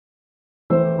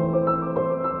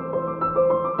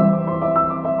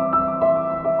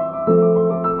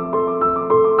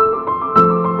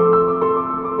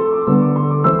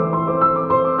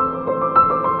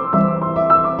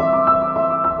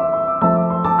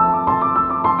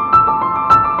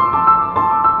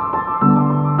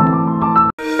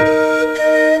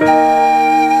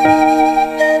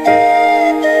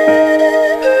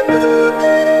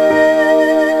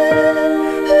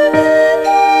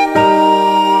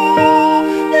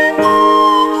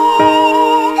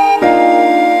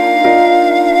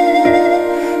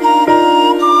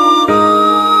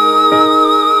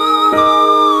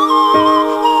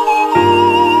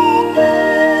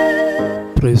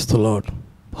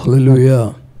హల్లెలూయా.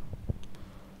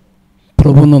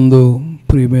 ప్రభునందు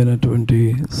ప్రియమైనటువంటి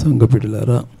సంఘ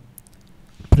బిడ్డలారా,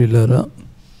 ప్రియులారా,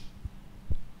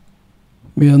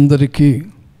 మీ అందరికీ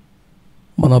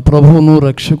మన ప్రభువును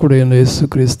రక్షకుడైన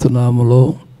యేసుక్రీస్తు నామములో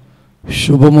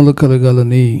శుభములు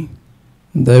కలగాలని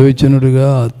దైవజనుడిగా,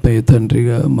 ఆత్మీయ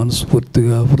తండ్రిగా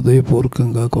మనస్ఫూర్తిగా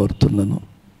హృదయపూర్వకంగా కోరుతున్నాను.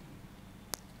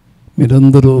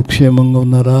 మీరందరూ క్షేమంగా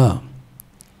ఉన్నారా?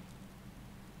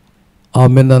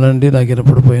 ఆమెన్ అనండి. నాకు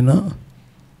వినపడిపోయినా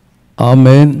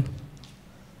ఆమెన్.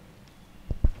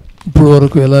 ఇప్పుడు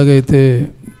వరకు ఎలాగైతే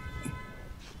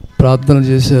ప్రార్థన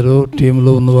చేశారో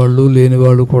టీంలో ఉన్నవాళ్ళు,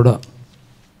 లేనివాళ్ళు కూడా,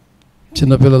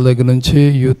 చిన్నపిల్లల దగ్గర నుంచి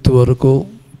యూత్ వరకు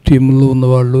టీంలో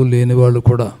ఉన్నవాళ్ళు, లేనివాళ్ళు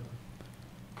కూడా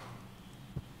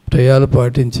టయాలు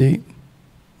పాటించి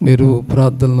మీరు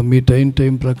ప్రార్థనలు మీ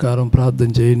టైం ప్రకారం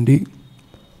ప్రార్థన చేయండి.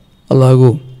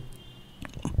 అలాగూ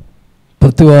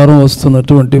ప్రతి వారం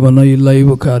వస్తున్నటువంటి మన ఈ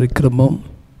లైవ్ కార్యక్రమం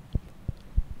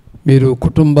మీరు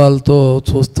కుటుంబాలతో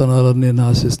చూస్తున్నారని నేను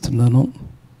ఆశిస్తున్నాను.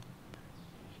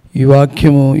 ఈ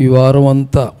వాక్యము ఈ వారం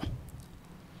అంతా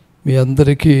మీ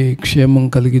అందరికీ క్షేమం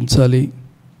కలిగించాలి.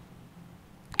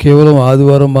 కేవలం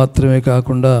ఆదివారం మాత్రమే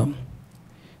కాకుండా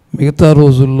మిగతా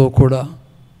రోజుల్లో కూడా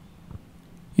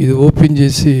ఇది ఓపెన్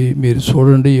చేసి మీరు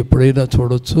చూడండి. ఎప్పుడైనా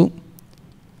చూడవచ్చు.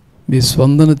 మీ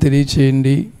స్పందన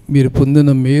తెలియచేయండి, మీరు పొందిన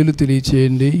మేలు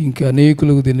తెలియచేయండి, ఇంకా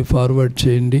అనేకులకు దీన్ని ఫార్వర్డ్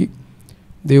చేయండి.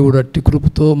 దేవుడు అట్టి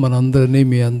కృపతో మనందరినీ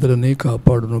మీ అందరినీ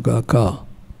కాపాడునుగాక.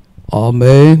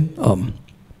 ఆమేన్.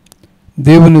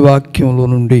 దేవుని వాక్యంలో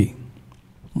నుండి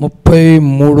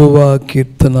 33వ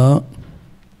కీర్తన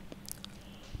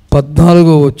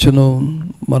 14వ వచనం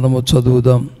మనము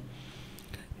చదువుదాం.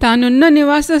 తానున్న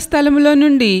నివాస స్థలములో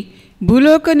నుండి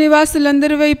భూలోక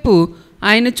నివాసులందరి వైపు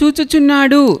ఆయన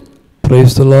చూచుచున్నాడు.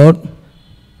 Praise the lord.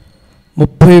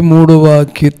 33వ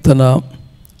కీర్తన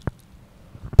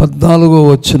 14వ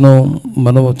వచనం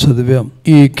మనము చదివాం.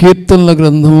 ఈ కీర్తనల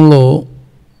గ్రంథంలో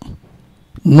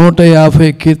 150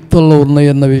 కీర్తనలు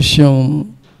ఉన్నాయన్న విషయం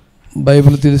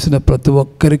బైబిల్ తెలిసిన ప్రతి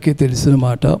ఒక్కరికి తెలిసిన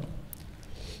మాట.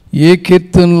 ఏ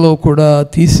కీర్తనలో కూడా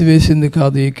తీసివేసింది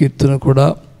కాదు. ఏ కీర్తన కూడా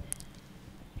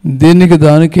దేనికి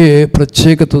దానికే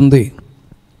ప్రత్యేకత ఉంది.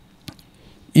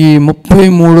 ఈ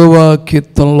 33వ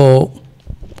కీర్తనలో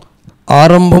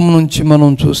ఆరంభం నుంచి మనం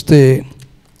చూస్తే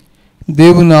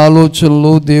దేవుని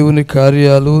ఆలోచనలు, దేవుని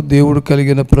కార్యాలు, దేవుడు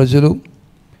కలిగిన ప్రజలు.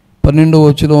 12వ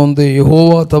వచనం ఉంది,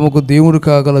 యెహోవా తమకు దేవుడు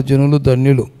కాగల జనులు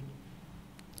ధన్యులు.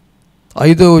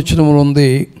 5వ వచనంలో ఉంది,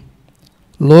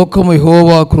 లోకము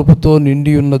యెహోవా కృపతో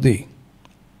నిండి ఉన్నది.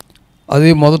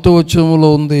 అదే 1వ వచనంలో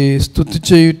ఉంది, స్తుతి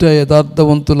చేయుట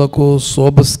యథార్థవంతులకు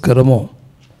శోభస్కరము.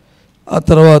 ఆ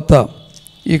తర్వాత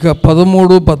ఇక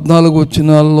 13, 14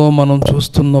 వచనాల్లో మనం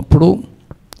చూస్తున్నప్పుడు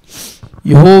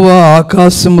యెహోవా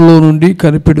ఆకాశంలో నుండి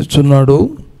కనిపెడుచున్నాడు,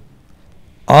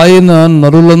 ఆయన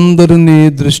నరులందరినీ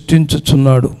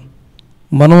దృష్టించుచున్నాడు.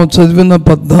 మనం చదివిన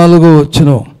 14వ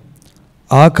వచనం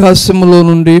ఆకాశంలో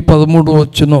నుండి, 13వ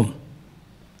వచనం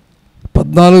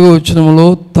 14వ వచనంలో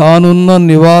తానున్న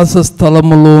నివాస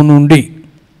స్థలములో నుండి,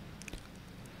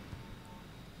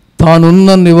 తానున్న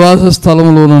నివాస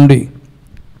స్థలములో నుండి,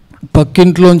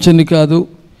 పక్కింట్లోంచి అని కాదు,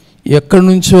 ఎక్కడి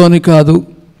నుంచో అని కాదు,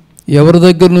 ఎవరి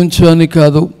దగ్గర నుంచో అని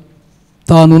కాదు,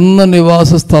 తానున్న నివాస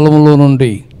స్థలములో నుండి.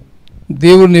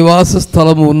 దేవుడి నివాస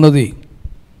స్థలము ఉన్నది.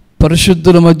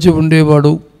 పరిశుద్ధుల మధ్య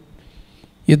ఉండేవాడు.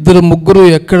 2, 3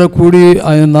 ఎక్కడ కూడి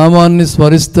ఆయన నామాన్ని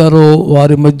స్మరిస్తారో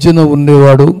వారి మధ్యన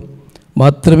ఉండేవాడు.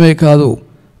 మాత్రమే కాదు,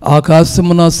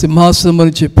 ఆకాశమున సింహాసనం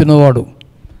అని చెప్పినవాడు.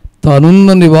 తానున్న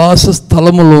నివాస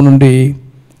స్థలములో నుండి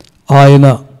ఆయన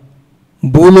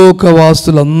భూలోక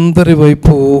వాసులందరి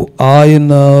వైపు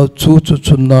ఆయన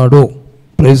చూచుచున్నాడు.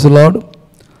 Praise the lord.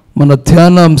 మన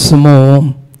ధ్యానాంశము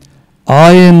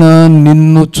ఆయన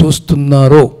నిన్ను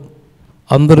చూస్తున్నారు.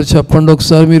 అందరూ చెప్పండి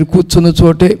ఒకసారి, మీరు కూర్చున్న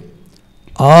చోటే,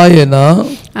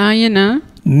 ఆయన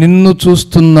నిన్ను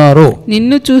చూస్తున్నారు.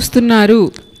 నిన్ను చూస్తున్నారు.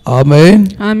 ఆమేన్.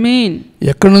 ఆమేన్.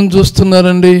 ఎక్కడి నుంచి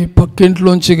చూస్తున్నారండి?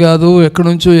 పక్కింట్లోంచి కాదు, ఎక్కడి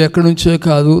నుంచో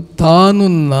కాదు,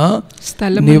 తానున్న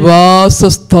నివాస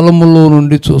స్థలములో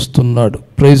నుండి చూస్తున్నాడు.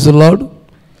 Praise the lord.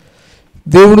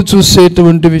 దేవుడు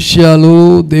చూసేటువంటి విషయాలు,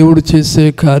 దేవుడు చేసే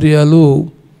కార్యాలు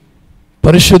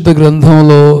పరిశుద్ధ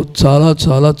గ్రంథంలో చాలా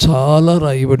చాలా చాలా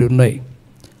రాయబడి ఉన్నాయి.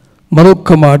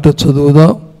 మరొక్క మాట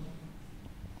చదువుదాం.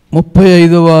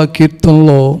 35వ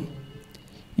కీర్తనలో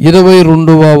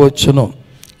 22వ వచనం,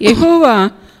 యెహోవా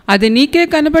అది నీకే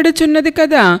కనబడుచున్నది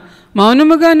కదా,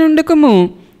 మౌనముగా నుండకుము,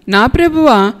 నా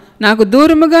ప్రభువా నాకు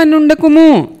దూరముగా నుండకుము.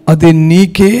 అది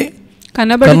నీకే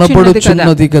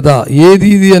కనబడుచున్నది కదా. ఏది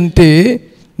ఇది అంటే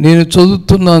నేను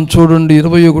చదువుతున్నాను చూడండి.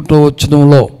 21వ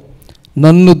వచనంలో,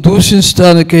 నన్ను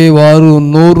దూషించడానికే వారు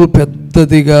నోరు పెద్ద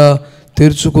పెద్దదిగా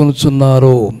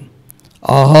తెరుచుకొనుచున్నారు.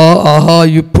 ఆహా ఆహా,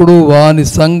 ఇప్పుడు వాని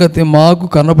సంగతి మాకు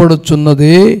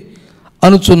కనబడుచున్నదే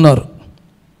అనుచున్నారు.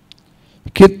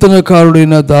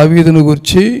 కీర్తనకారుడైన దావీదును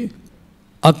గురించి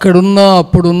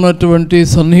అప్పుడున్నటువంటి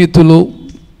సన్నిహితులు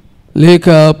లేక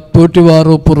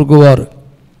తోటివారు పొరుగువారు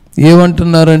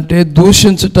ఏమంటున్నారంటే,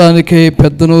 దూషించటానికే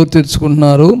పెద్దను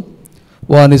తెరుచుకుంటున్నారు.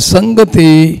 వాని సంగతి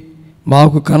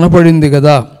మాకు కనపడింది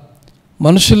కదా.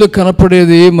 మనుషులు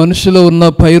కనపడేది మనుషులో ఉన్న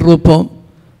పై రూపం,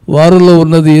 వారిలో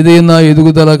ఉన్నది ఏదైనా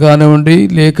ఎదుగుదల కానివ్వండి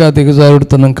లేక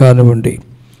దిగజారుడుతనం కానివ్వండి,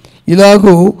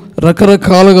 ఇలాగూ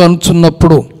రకరకాలుగా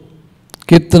అనుచున్నప్పుడు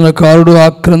కీర్తనకారుడు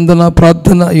ఆక్రందన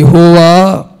ప్రార్థన, యెహోవా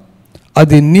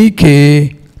అది నీకే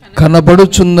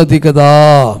కనబడుచున్నది కదా.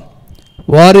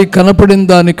 వారి కనపడిన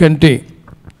దానికంటే,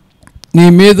 నీ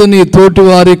మీద నీ తోటి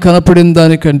వారి కనపడిన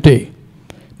దానికంటే,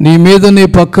 నీ మీద నీ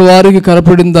పక్కవారికి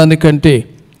కనపడిన దానికంటే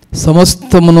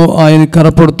సమస్తమును ఆయన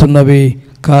కనపడుతున్నవి.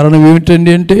 కారణం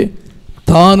ఏమిటండి అంటే,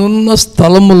 తానున్న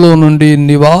స్థలములో నుండి,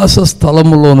 నివాస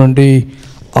స్థలములో నుండి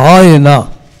ఆయన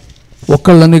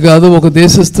ఒకళ్ళని కాదు, ఒక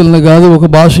దేశస్థులని కాదు, ఒక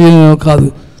భాషలను కాదు,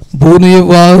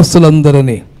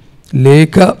 భూనివాసులందరినీ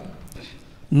లేక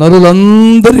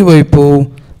నరులందరి వైపు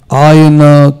ఆయన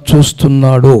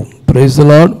చూస్తున్నాడు. Praise the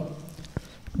lord.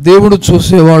 దేవుడు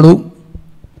చూసేవాడు.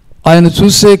 ఆయన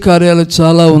చూసే కార్యాలు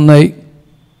చాలా ఉన్నాయి.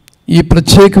 ఈ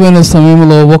ప్రత్యేకమైన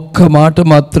సమయంలో ఒక్క మాట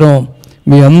మాత్రం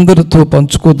మీ అందరితో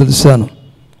పంచుకోదలిశాను.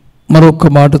 మరొక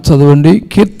మాట చదవండి.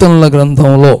 కీర్తనల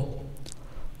గ్రంథంలో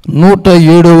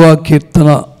 107వ కీర్తన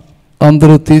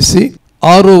అందరూ తీసి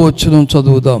 6వ వచనం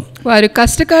చదువుదాం. వారు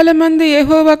కష్టకాలమందు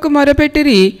యెహోవాకు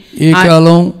మొరపెట్టిరి. ఏ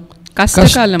కాలం?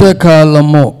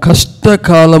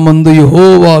 కష్టకాలమందు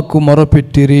యెహోవాకు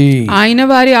మొరపెట్టిరి. ఆయన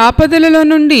వారి ఆపదలలో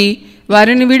నుండి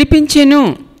వారిని విడిపించెను.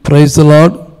 Praise the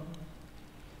lord.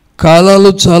 కాలాలు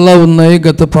చాలా ఉన్నాయి.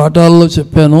 గత పాఠాల్లో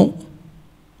చెప్పాను.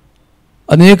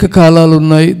 అనేక కాలాలు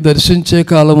ఉన్నాయి. దర్శించే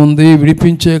కాలం ఉంది,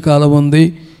 విడిపించే కాలం ఉంది,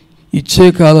 ఇచ్చే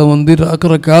కాలం ఉంది,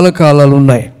 రకరకాల కాలాలు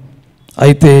ఉన్నాయి.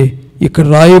 అయితే ఇక్కడ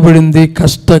రాయబడింది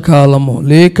కష్టకాలము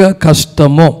లేక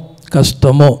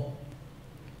కష్టము.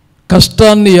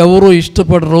 కష్టాన్ని ఎవరు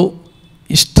ఇష్టపడరు,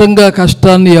 ఇష్టంగా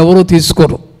కష్టాన్ని ఎవరు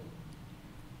తీసుకోరు.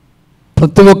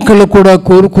 ప్రతి ఒక్కళ్ళు కూడా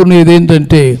కోరుకునేది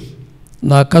ఏంటంటే,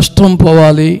 నా కష్టం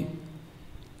పోవాలి,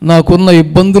 నాకున్న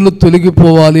ఇబ్బందులు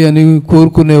తొలగిపోవాలి అని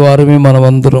కోరుకునే వారమే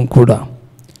మనమందరం కూడా.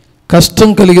 కష్టం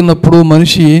కలిగినప్పుడు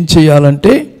మనిషి ఏం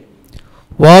చేయాలంటే,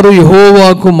 వారు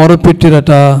యెహోవాకు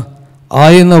మొరపెట్టిరట,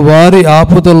 ఆయన వారి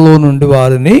ఆపదల్లో నుండి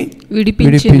వారిని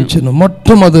విడిపించెను.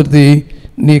 మొట్టమొదటిది,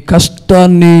 నీ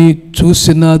కష్టాన్ని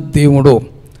చూసిన దేవుడు.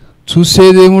 చూసే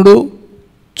దేవుడు,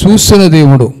 చూసిన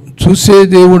దేవుడు. చూసే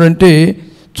దేవుడు అంటే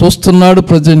చూస్తున్నాడు,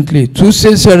 ప్రజెంట్లీ.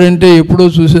 చూసేశాడంటే ఎప్పుడో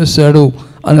చూసేశాడు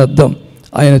అని అర్థం.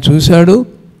 ఆయన చూశాడు,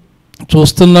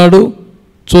 చూస్తున్నాడు,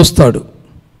 చూస్తాడు.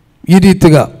 ఈ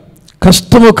రీతిగా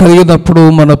కష్టము కలిగినప్పుడు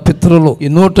మన పితరులు ఈ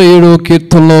 107వ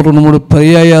కీర్తనలో 2-3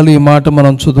 పర్యాయాలు ఈ మాట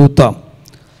మనం చదువుతాం.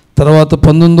 తర్వాత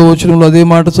 19వ వచనంలో అదే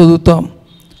మాట చదువుతాం.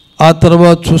 ఆ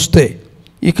తర్వాత చూస్తే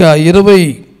ఇక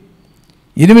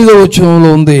 28వ వచనంలో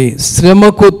ఉంది,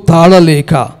 శ్రమకు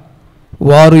తాళలేక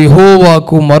వారు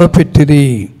యెహోవాకు మొరపెట్టిరి,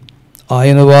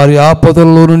 ఆయన వారి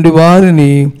ఆపదల్లో నుండి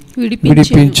వారిని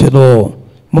విడిపించెను.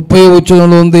 30వ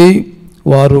వచనంలో ఉంది,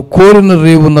 వారు కోరిన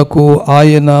రేవునకు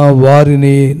ఆయన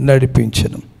వారిని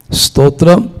నడిపించెను.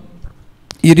 స్తోత్రం.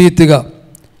 ఈ రీతిగా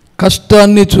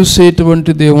కష్టాన్ని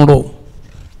చూసేటువంటి దేవుడు.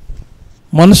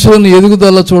 మనుషులను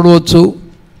ఎదుగుదల చూడవచ్చు,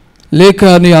 లేక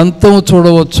నీ అంతము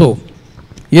చూడవచ్చు,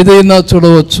 ఏదైనా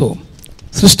చూడవచ్చు.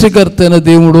 సృష్టికర్త అయిన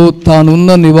దేవుడు తానున్న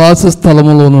నివాస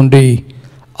స్థలములో నుండి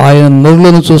ఆయన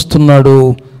నరులను చూస్తున్నాడు,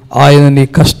 ఆయన నీ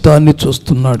కష్టాన్ని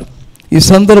చూస్తున్నాడు. ఈ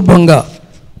సందర్భంగా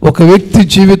ఒక వ్యక్తి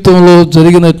జీవితంలో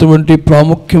జరిగినటువంటి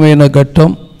ప్రాముఖ్యమైన ఘట్టం,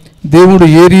 దేవుడు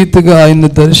ఏ రీతిగా ఆయన్ని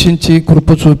దర్శించి కృప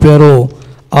చూపారో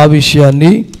ఆ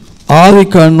విషయాన్ని ఆది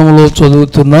కాండంలో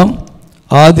చదువుతున్నాం.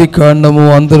 ఆది కాండము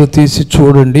అందరూ తీసి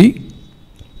చూడండి.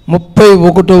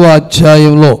 31వ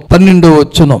అధ్యాయంలో 12వ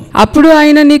వచనం. అప్పుడు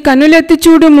ఆయన, నీ కన్నులెత్తి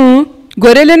చూడుము,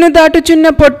 గొర్రెలను దాటుచున్న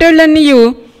పొట్టేళ్లన్నీయు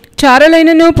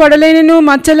చారలైనను పొడలైనను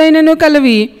మచ్చలైనను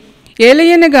కలవి,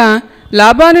 ఏలయనగా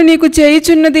లాబాను నీకు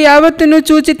చేయుచున్నది యావత్తును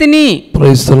చూచి తిని.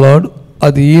 Praise the lord.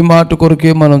 అది ఈ మాట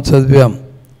కొరకే మనం చదివాం.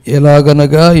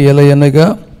 ఎలాగనగా ఎలయనగా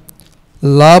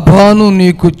లాబాను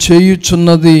నీకు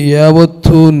చేయుచున్నది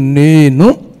యావత్తు నేను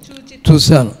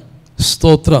చూశాను.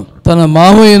 స్తోత్రం. తన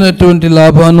మామ అయినటువంటి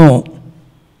లాబాను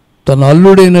తన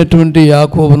అల్లుడైనటువంటి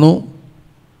యాకోబును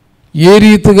ఏ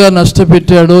రీతిగా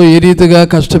నష్టపెట్టాడో, ఏ రీతిగా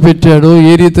కష్టపెట్టాడో,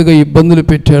 ఏ రీతిగా ఇబ్బందులు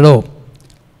పెట్టాడో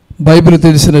బైబిల్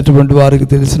తెలిసినటువంటి వారికి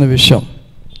తెలిసిన విషయం.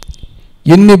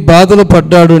 ఎన్ని బాధలు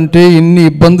పడ్డాడంటే, ఎన్ని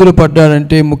ఇబ్బందులు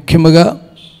పడ్డాడంటే, ముఖ్యంగా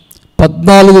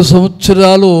 14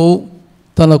 సంవత్సరాలు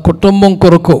తన కుటుంబం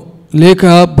కొరకు, లేక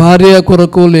భార్య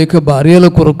కొరకు, లేక భార్యల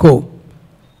కొరకు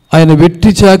ఆయన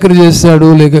వెట్టి చాకరీ చేశాడు,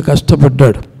 లేక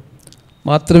కష్టపడ్డాడు.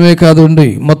 మాత్రమే కాదండి,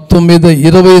 మొత్తం మీద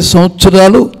 20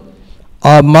 సంవత్సరాలు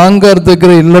ఆ మాంగారు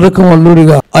దగ్గర ఇల్లరకం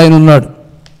అల్లుడిగా ఆయన ఉన్నాడు.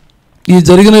 ఈ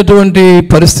జరిగినటువంటి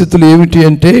పరిస్థితులు ఏమిటి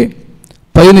అంటే,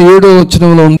 పైన 7వ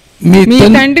వచనంలో, మీ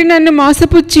తండ్రి నన్ను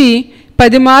మోసపుచ్చి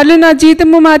 10 మార్లు నా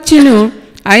జీతము మార్చెను,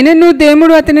 అయినను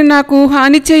దేవుడు అతని నాకు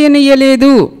హాని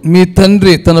చేయనియ్యలేదు. మీ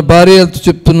తండ్రి తన భార్యతో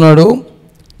చెప్తున్నాడు,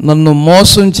 నన్ను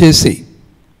మోసం చేసి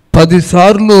 10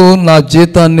 సార్లు నా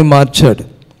జీతాన్ని మార్చాడు.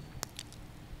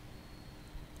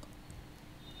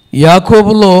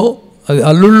 యాకోబులో,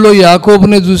 అల్లుళ్ళలో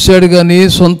యాకోబునే చూశాడు కానీ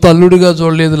సొంత అల్లుడిగా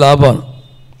చూడలేదు లాబాను.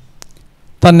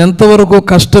 తను ఎంతవరకు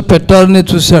కష్టపెట్టాలని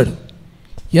చూశాడు.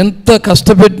 ఎంత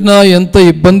కష్టపెట్టినా, ఎంత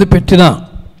ఇబ్బంది పెట్టినా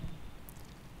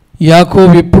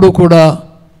యాకోబు ఎప్పుడు కూడా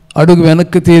అడుగు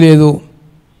వెనక్కి తీయలేదు.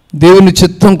 దేవుని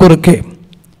చిత్తం కొరకే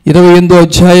 28వ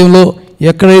అధ్యాయంలో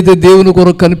ఎక్కడైతే దేవుని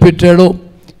కొరకు కనిపెట్టాడో,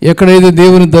 ఎక్కడైతే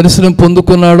దేవుని దర్శనం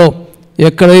పొందుకున్నాడో,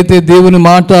 ఎక్కడైతే దేవుని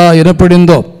మాట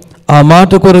వినపడిందో ఆ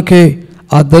మాట కొరకే,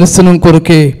 ఆ దర్శనం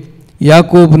కొరకే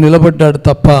యాకోబు నిలబడ్డాడు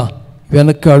తప్ప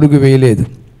వెనక్కి అడుగు వేయలేదు.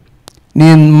 నీ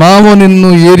మామ నిన్ను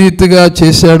ఏ రీతిగా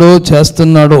చేశాడో,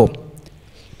 చేస్తున్నాడో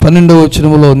 12వ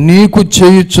వచనంలో, నీకు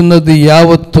చేయుచున్నది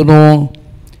యావత్తును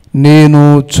నేను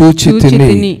చూచి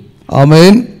తిని.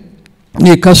 ఆమేన్.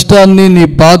 నీ కష్టాన్ని, నీ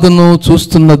బాధను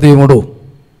చూస్తున్న దేవుడు.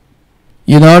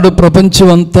 ఈనాడు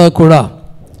ప్రపంచమంతా కూడా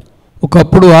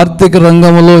ఒకప్పుడు ఆర్థిక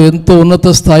రంగంలో ఎంతో ఉన్నత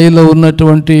స్థాయిలో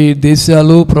ఉన్నటువంటి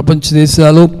దేశాలు, ప్రపంచ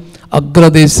దేశాలు,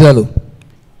 అగ్రదేశాలు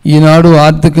ఈనాడు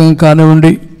ఆర్థికంగా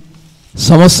కానివ్వండి,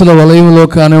 సమస్యల వలయంలో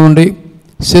కానివ్వండి,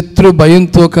 శత్రు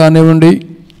భయంతో కానివ్వండి,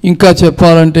 ఇంకా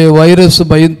చెప్పాలంటే వైరస్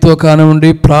భయంతో కానివ్వండి,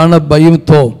 ప్రాణ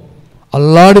భయంతో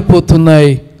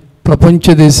అల్లాడిపోతున్నాయి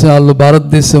ప్రపంచ దేశాలు.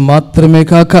 భారతదేశం మాత్రమే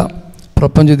కాక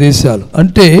ప్రపంచ దేశాలు.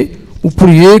 అంటే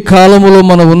ఇప్పుడు ఏ కాలంలో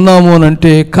మనం ఉన్నాము అని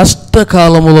అంటే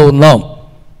కష్టకాలంలో ఉన్నాం.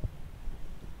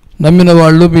 నమ్మిన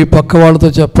వాళ్ళు మీ పక్క వాళ్ళతో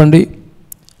చెప్పండి,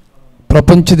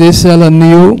 ప్రపంచ దేశాలన్నీ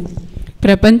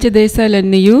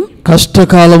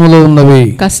కష్టకాలములో ఉన్నవి.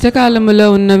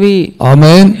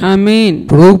 ఆమేన్, ఆమేన్.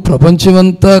 ఇప్పుడు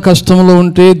ప్రపంచమంతా కష్టంలో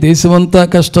ఉంటే, దేశమంతా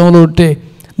కష్టంలో ఉంటే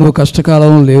నువ్వు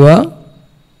కష్టకాలంలో లేవా?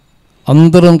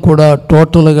 అందరం కూడా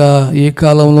టోటల్గా ఏ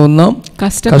కాలంలో ఉన్నాం?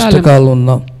 కష్టకాలంలో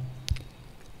ఉన్నాం.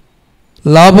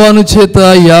 లాబాను చేత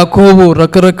యాకోబు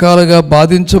రకరకాలుగా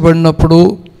బాధించబడినప్పుడు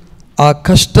ఆ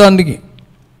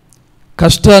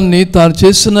కష్టాన్ని తాను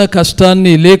చేసిన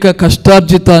కష్టాన్ని లేక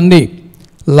కష్టార్జితాన్ని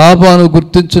లాబాను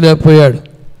గుర్తించలేకపోయాడు.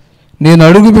 నేను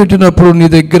అడుగుపెట్టినప్పుడు నీ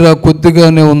దగ్గర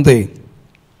కొద్దిగానే ఉంది.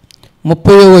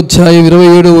 30వ అధ్యాయం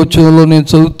 27వ వచనంలో నేను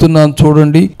చదువుతున్నాను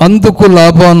చూడండి. అందుకు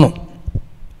లాబాను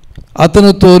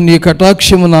అతనితో, నీ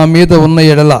కటాక్షము నా మీద ఉన్న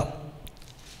ఎడల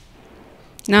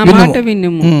నా మాట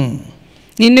వినుము,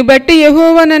 నిన్ను బట్టి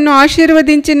యెహోవా నన్ను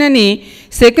ఆశీర్వదించినని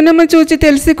శకునము చూచి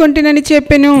తెలుసుకొంటినని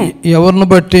చెప్పెను. ఎవరిని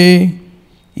బట్టి?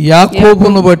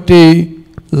 యాకోబును బట్టి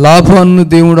లాబాను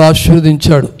దేవుడు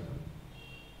ఆశీర్వదించాడు.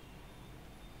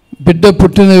 బిడ్డ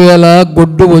పుట్టిన వేళ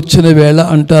గొడ్డు వచ్చిన వేళ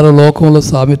అంటారు లోకంలో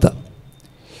సామెత.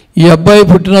 ఈ అబ్బాయి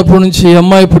పుట్టినప్పటి నుంచి, ఈ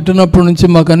అమ్మాయి పుట్టినప్పటి నుంచి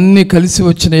మాకు అన్నీ కలిసి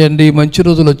వచ్చినాయండి, మంచి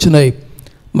రోజులు వచ్చినాయి,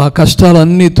 మా కష్టాలు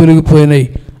అన్నీ తొలగిపోయినాయి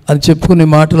అని చెప్పుకునే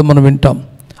మాటలు మనం వింటాం.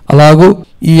 అలాగూ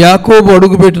ఈ యాకోబు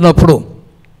అడుగుపెట్టినప్పుడు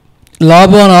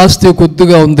లాబాను ఆస్తి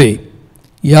కొద్దిగా ఉంది.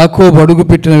 యాకోబు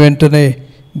అడుగుపెట్టిన వెంటనే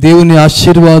దేవుని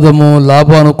ఆశీర్వాదము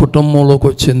లాబాను కుటుంబంలోకి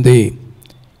వచ్చింది.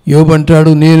 యోబు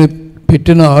అంటాడు, నేను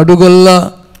పెట్టిన అడుగల్లా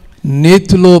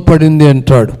నేతిలో పడింది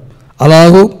అంటాడు.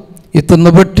 అలాగూ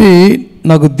ఇతన్ని బట్టి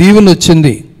నాకు దీవెన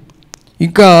వచ్చింది.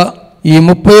 ఇంకా ఈ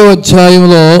 30వ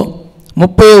అధ్యాయంలో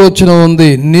 30వ వచనం ఉంది,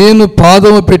 నేను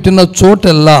పాదము పెట్టిన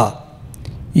చోటెల్లా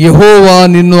యెహోవా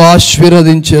నిన్ను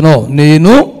ఆశీర్వదించెను.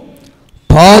 నేను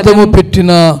పాదము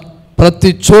పెట్టిన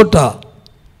ప్రతి చోట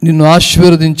నిన్ను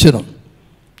ఆశీర్వదించెను.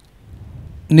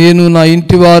 నేను నా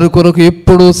ఇంటి వారి కొరకు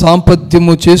ఎప్పుడూ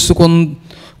సాంపత్యము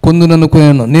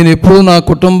కొందుననుకున్నాను. నేను ఎప్పుడూ నా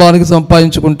కుటుంబానికి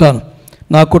సంపాదించుకుంటాను,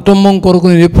 నా కుటుంబం కొరకు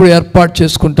నేను ఎప్పుడు ఏర్పాటు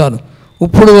చేసుకుంటాను.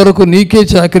 ఇప్పుడు వరకు నీకే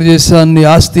చాకరీ చేశాను, నీ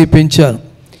ఆస్తి పెంచాను.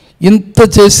 ఇంత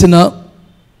చేసిన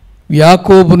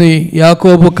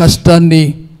యాకోబు కష్టాన్ని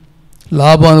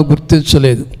లాబాను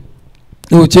గుర్తించలేదు.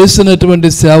 నువ్వు చేసినటువంటి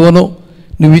సేవను,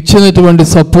 నువ్వు ఇచ్చినటువంటి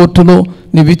సపోర్టును,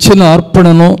 నువ్వు ఇచ్చిన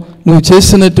అర్పణను, నువ్వు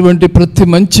చేసినటువంటి ప్రతి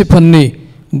మంచి పని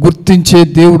గుర్తించే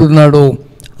దేవుడున్నాడు.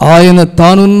 ఆయన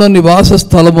తానున్న నివాస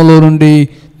స్థలములో నుండి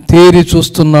తేరి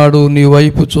చూస్తున్నాడు, నీ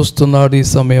వైపు చూస్తున్నాడు. ఈ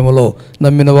సమయంలో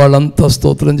నమ్మిన వాళ్ళంతా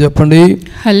స్తోత్రం చెప్పండి.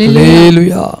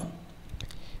 హల్లెలూయా.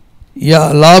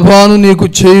 లాభాను నీకు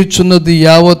చేయుచున్నది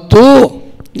యావత్తు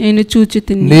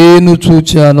నేను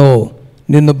చూచాను.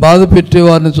 నిన్ను బాధ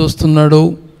పెట్టేవారిని చూస్తున్నాడు,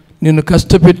 నిన్ను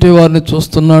కష్టపెట్టేవారిని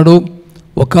చూస్తున్నాడు.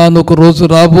 ఒకానొక రోజు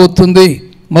రాబోతుంది.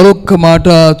 మరొక్క మాట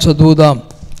చదువుదాం.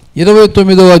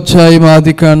 29వ అధ్యాయం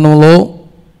ఆదికాండంలో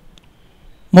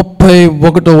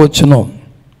 31వ వచనం.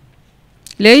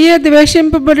 లేయా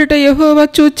ద్వేషింపబడుట యెహోవా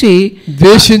చూచి,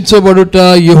 ద్వేషించబడుట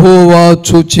యెహోవా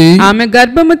చూచి ఆమె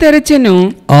గర్భము తెరచెను.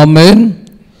 ఆమేన్.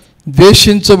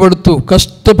 ద్వేషించబడుతూ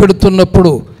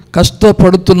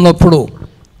కష్టపడుతున్నప్పుడు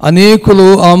అనేకులు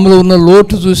ఆమెలో ఉన్న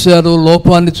లోటు చూశారు,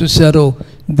 లోపాన్ని చూశారు.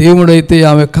 దేవుడైతే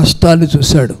ఆమె కష్టాన్ని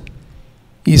చూశాడు.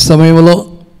 ఈ సమయంలో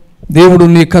దేవుడు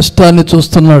నీ కష్టాన్ని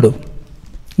చూస్తున్నాడు.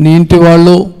 నీ ఇంటి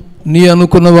వాళ్ళు, నీ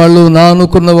అనుకున్న వాళ్ళు, నా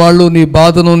అనుకున్న వాళ్ళు నీ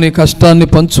బాధను, నీ కష్టాన్ని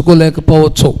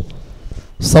పంచుకోలేకపోవచ్చు.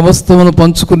 సమస్తమును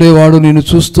పంచుకునేవాడు నేను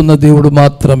చూస్తున్న దేవుడు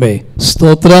మాత్రమే.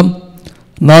 స్తోత్రం.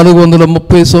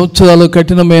 430 సంవత్సరాలు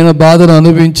కఠినమైన బాధను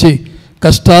అనుభవించి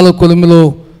కష్టాల కొలిమిలో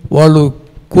వాళ్ళు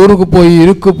కూరుకుపోయి,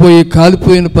 ఇరుక్కుపోయి,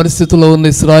 కాలిపోయిన పరిస్థితిలో ఉన్న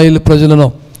ఇశ్రాయేలు ప్రజలను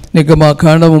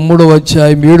నిర్గమకాండం 3వ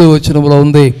అధ్యాయం 7వ వచనంలో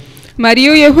ఉంది.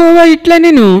 మరియు యెహోవా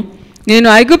ఇట్లనెను, నేను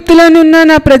ఐగుప్తులోనున్న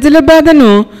నా ప్రజల బాధను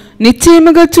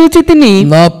నిశ్చయముగా చూచి తిని.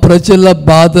 నా ప్రజల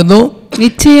బాధను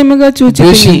నిశ్చయముగా చూచి,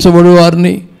 ద్వేషించబడు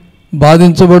వారిని,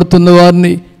 బాధించబడుతున్న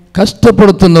వారిని,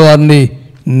 కష్టపడుతున్న వారిని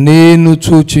నేను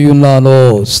చూచి ఉన్నాను.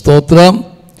 స్తోత్రం.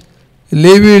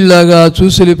 లేవీళ్ళలాగా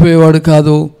చూసి వెళ్ళిపోయేవాడు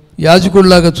కాదు,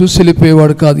 యాజకుడిలాగా చూసి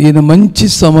వెళ్ళిపోయేవాడు కాదు. ఈయన మంచి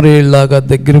సమరయుడిలాగా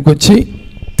దగ్గరికి వచ్చి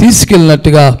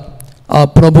తీసుకెళ్ళినట్టుగా ఆ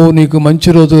ప్రభువు నీకు మంచి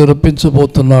రోజులు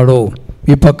రప్పించబోతున్నాడు.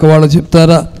 ఈ పక్క వాళ్ళు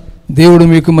చెప్తారా, దేవుడు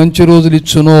మీకు మంచి రోజులు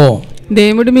ఇచ్చును,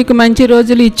 దేవుడు మీకు మంచి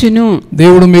రోజులు ఇచ్చును,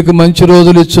 దేవుడు మీకు మంచి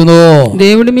రోజులు ఇచ్చును,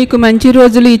 దేవుడు మీకు మంచి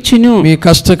రోజులు ఇచ్చును. మీ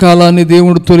కష్టకాలాన్ని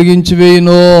దేవుడు తొలగించి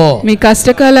వేయును, మీ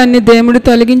కష్టకాలాన్ని దేవుడు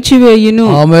తొలగించి వేయును.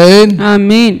 ఆమేన్,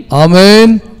 ఆమేన్,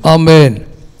 ఆమేన్, ఆమేన్.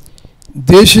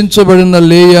 దేశించబడిన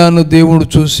లేయాను దేవుడు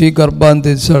చూసి గర్భాన్ని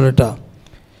తెచ్చాడట.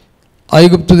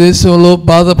 ఐగుప్తు దేశంలో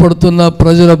బాధపడుతున్న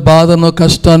ప్రజల బాధను,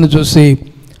 కష్టాన్ని చూసి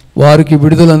వారికి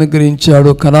విడుదల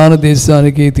అనుగ్రహించాడు. కనాను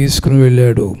దేశానికి తీసుకుని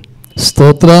వెళ్ళాడు.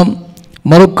 స్తోత్రం.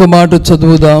 మరొక్క మాట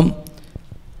చదువుదాం.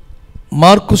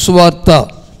 మార్కు సువార్త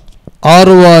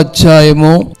 6వ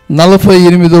అధ్యాయము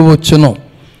 48వ వచనం.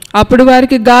 అప్పుడు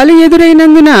వారికి గాలి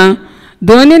ఎదురైనందున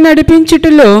దోణి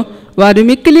నడిపించుటలో వారు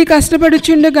మిక్కిలి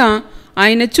కష్టపడుచుండగా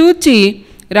ఆయన చూచి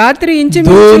రాత్రి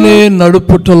దోణి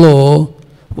నడుపుటలో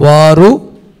వారు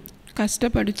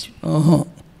కష్టపడుచు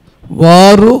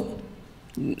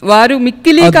వారు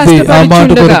మిక్కిలి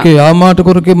ఆ మాట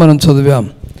కొరకే మనం చదివాం.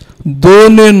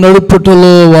 దోణి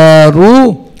నడుపుటలో వారు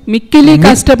మిక్కిలి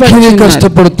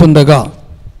కష్టపడుతుండగా.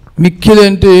 మిక్కిలి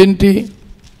అంటే ఏంటి?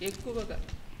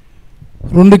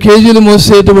 2 కేజీలు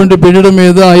మోసేటువంటి బిడ్డ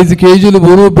మీద 5 కేజీలు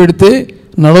బరువు పెడితే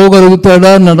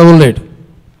నడవగలుగుతాడా? నడవలేడు.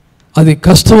 అది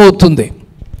కష్టమవుతుంది.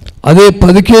 అదే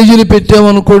 10 కేజీలు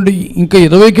పెట్టామనుకోండి, ఇంకా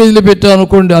 20 కేజీలు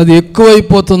పెట్టామనుకోండి, అది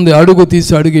ఎక్కువైపోతుంది. అడుగు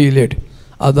తీసి అడుగేయలేడు.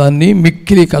 దాన్ని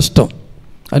మిక్కిలి కష్టం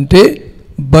అంటే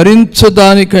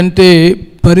భరించడానికంటే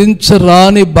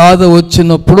భరించరాని బాధ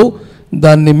వచ్చినప్పుడు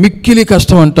దాన్ని మిక్కిలి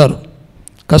కష్టం అంటారు.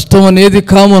 కష్టం అనేది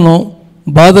కామను,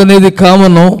 బాధ అనేది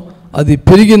కామను. అది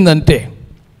పెరిగిందంటే,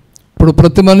 ఇప్పుడు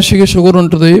ప్రతి మనిషికి షుగర్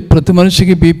ఉంటుంది, ప్రతి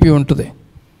మనిషికి బీపీ ఉంటుంది.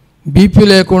 బీపీ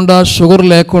లేకుండా, షుగర్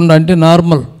లేకుండా అంటే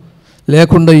నార్మల్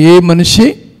లేకుండా ఏ మనిషి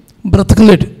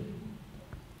బ్రతకలేడు.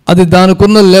 అది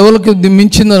దానికున్న లెవెల్కి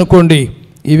మించింది అనుకోండి,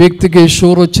 ఈ వ్యక్తికి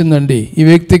షుగర్ వచ్చిందండి, ఈ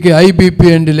వ్యక్తికి హై బీపీ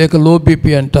అండి, లేక లో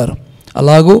బీపీ అంటారు.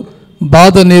 అలాగూ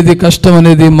బాధ అనేది, కష్టం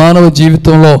అనేది మానవ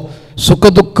జీవితంలో సుఖ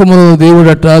దుఃఖములను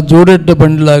దేవుడట జోడెడ్డ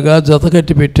బండిలాగా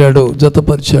జతకట్టి పెట్టాడు,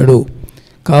 జతపరిచాడు.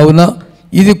 కావున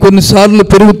ఇది కొన్నిసార్లు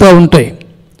పెరుగుతూ ఉంటాయి.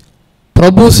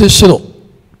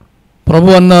 ప్రభు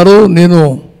అన్నారు, నేను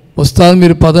వస్తాను,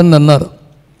 మీరు పదండి అన్నారు.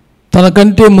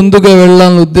 తనకంటే ముందుగా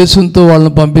వెళ్ళాలనే ఉద్దేశంతో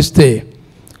వాళ్ళని పంపిస్తే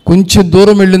కొంచెం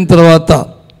దూరం వెళ్ళిన తర్వాత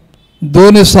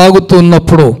దోణి సాగుతూ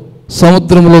ఉన్నప్పుడు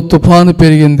సముద్రంలో తుఫాను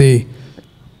పెరిగింది.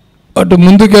 అటు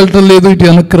ముందుకు వెళ్ళటం లేదు, ఇటు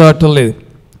వెనక్కి రావటం లేదు.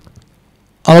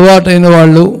 అలవాటైన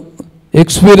వాళ్ళు,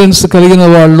 ఎక్స్పీరియన్స్ కలిగిన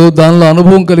వాళ్ళు, దానిలో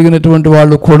అనుభవం కలిగినటువంటి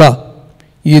వాళ్ళు కూడా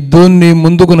ఈ దోణిని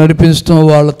ముందుకు నడిపించడం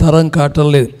వాళ్ళ తరం కావటం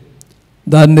లేదు.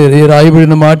 దాన్ని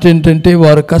రాయబడిన మాట ఏంటంటే,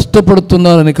 వారు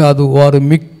కష్టపడుతున్నారని కాదు, వారు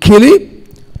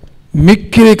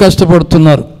మిక్కిలి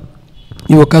కష్టపడుతున్నారు.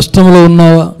 ఇవి కష్టంలో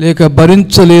ఉన్నావా, లేక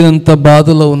భరించలేనంత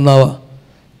బాధలో ఉన్నావా,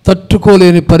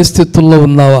 తట్టుకోలేని పరిస్థితుల్లో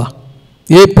ఉన్నావా?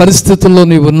 ఏ పరిస్థితుల్లో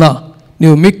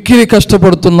నీవు మిక్కిలి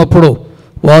కష్టపడుతున్నప్పుడు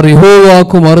వారు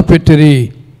యెహోవాకు మొరపెట్టిరి.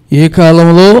 ఏ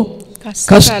కాలంలో?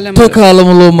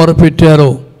 కష్టకాలంలో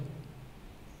మొరపెట్టారు.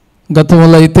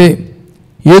 గతంలో అయితే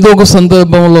ఏదో ఒక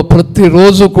సందర్భంలో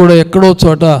ప్రతిరోజు కూడా ఎక్కడో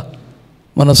చోట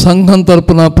మన సంఘం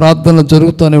తరపున ప్రార్థనలు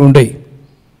జరుగుతూనే ఉండేవి.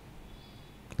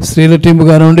 స్త్రీల టీము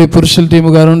కానివ్వండి, పురుషుల టీము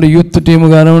కానివ్వండి, యూత్ టీము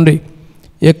కానివ్వండి,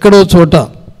 ఎక్కడో చోట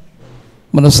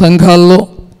మన సంఘాల్లో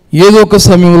ఏదో ఒక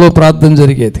సమయంలో ప్రార్థన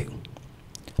జరిగేది.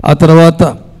 ఆ తర్వాత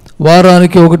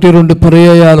వారానికి 1-2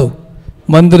 పర్యాయాలు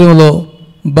మందిరంలో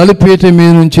బలిపీఠం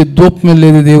మీద నుంచి ధూపం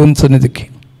వెళ్ళేది దేవుని సన్నిధికి.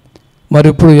 మరి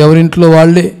ఇప్పుడు ఎవరింట్లో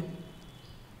వాళ్ళే.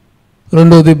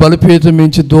 రెండోది, బలిపీఠం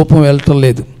నుంచి ధూపం వెళ్ళటం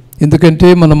లేదు. ఎందుకంటే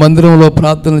మన మందిరంలో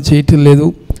ప్రార్థన చేయటం లేదు,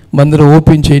 మందిరం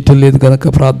ఓపెన్ చేయటం లేదు కనుక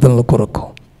ప్రార్థనల కొరకు.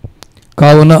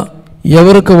 కావున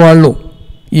ఎవరికి వాళ్ళు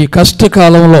ఈ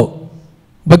కష్టకాలంలో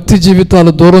భక్తి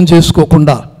జీవితాలు దూరం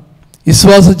చేసుకోకుండా,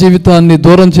 విశ్వాస జీవితాన్ని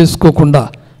దూరం చేసుకోకుండా,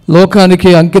 లోకానికి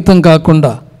అంకితం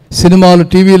కాకుండా, సినిమాలు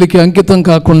టీవీలకి అంకితం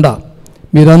కాకుండా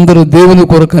మీరందరూ దేవుని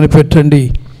కొరకు కనిపెట్టండి.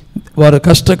 వారు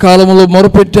కష్టకాలంలో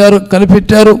మొరపెట్టారు,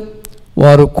 కనిపెట్టారు.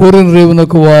 వారు కోరిన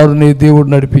రేవునకు వారిని దేవుడు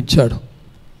నడిపించాడు.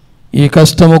 ఈ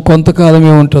కష్టము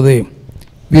కొంతకాలమే ఉంటుంది.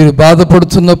 వీరు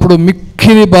బాధపడుతున్నప్పుడు,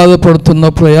 మిక్కిలి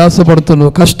బాధపడుతున్నప్పుడు,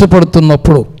 ప్రయాసపడుతున్నప్పుడు,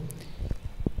 కష్టపడుతున్నప్పుడు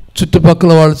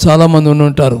చుట్టుపక్కల వాళ్ళు చాలామంది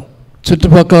ఉండుంటారు.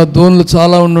 చుట్టుపక్కల దోణులు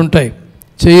చాలా ఉండుంటాయి.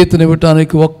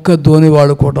 చేయూతనివ్వటానికి ఒక్క దోణి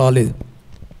వాళ్ళు కూడా రాలేదు,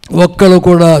 ఒక్కళ్ళు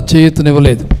కూడా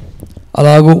చేయూతనివ్వలేదు.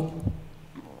 అలాగూ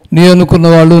నీ అనుకున్న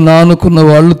వాళ్ళు, నా అనుకున్న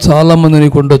వాళ్ళు చాలామంది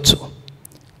నీకు ఉండొచ్చు.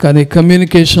 కానీ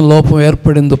కమ్యూనికేషన్ లోపం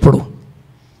ఏర్పడినప్పుడు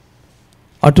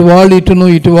అటు వాళ్ళు ఇటును,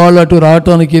 ఇటు వాళ్ళు అటు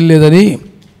రావటానికి వెళ్ళేదని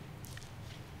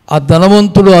ఆ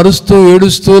ధనవంతుడు అరుస్తూ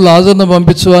ఏడుస్తూ లాజర్ను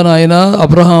పంపించు అని ఆయన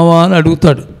అబ్రహామా అని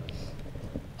అడుగుతాడు.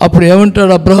 అప్పుడు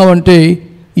ఏమంటాడు అబ్రహాం అంటే,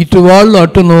 ఇటు వాళ్ళు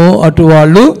అటును, అటు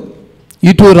వాళ్ళు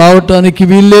ఇటు రావటానికి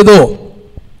వీల్లేదో.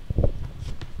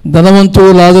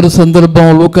 ధనవంతుడు లాజరు సందర్భం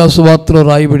లూకాసు వార్తలో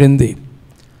రాయబడింది.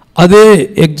 అదే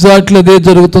ఎగ్జాక్ట్లీ అదే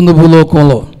జరుగుతుంది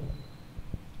భూలోకంలో.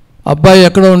 అబ్బాయి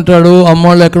ఎక్కడ ఉంటాడు,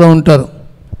 అమ్మాళ్ళు ఎక్కడ ఉంటారు.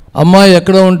 అమ్మాయి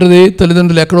ఎక్కడ ఉంటుంది,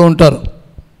 తల్లిదండ్రులు ఎక్కడ ఉంటారు.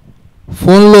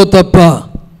 ఫోన్లో తప్ప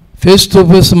ఫేస్ టు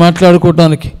ఫేస్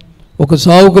మాట్లాడుకోవటానికి ఒక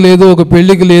సావుకు లేదు, ఒక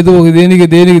పెళ్ళికి లేదు, ఒక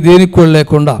దేనికి కూడా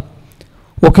లేకుండా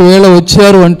ఒకవేళ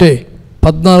వచ్చారు అంటే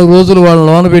 14 రోజులు వాళ్ళని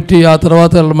లోనబెట్టి ఆ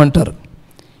తర్వాత వెళ్ళమంటారు.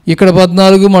 ఇక్కడ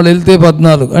 14, మళ్ళీ వెళ్తే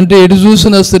 14. అంటే ఎటు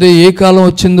చూసినా సరే ఏ కాలం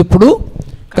వచ్చింది ఇప్పుడు?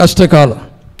 కష్టకాలం,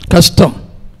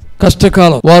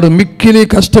 కష్టకాలం. వారు మిక్కిలి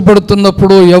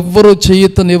కష్టపడుతున్నప్పుడు ఎవ్వరూ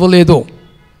చేయూతనివ్వలేదు.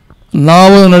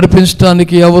 నావను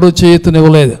నడిపించడానికి ఎవరు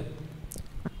చేయూతనివ్వలేదు.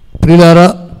 ప్రియులారా,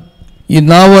 ఈ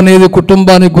నావ అనేది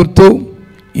కుటుంబానికి గుర్తు,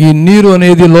 ఈ నీరు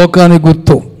అనేది లోకానికి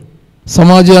గుర్తు,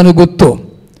 సమాజానికి గుర్తు.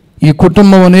 ఈ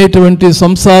కుటుంబం అనేటువంటి,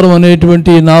 సంసారం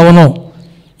అనేటువంటి ఈ నావను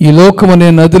ఈ లోకం అనే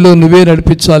నదిలో నువ్వే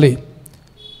నడిపించాలి.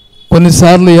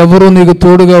 కొన్నిసార్లు ఎవరూ నీకు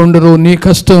తోడుగా ఉండరు, నీ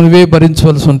కష్టం నువ్వే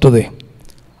భరించవలసి ఉంటుంది.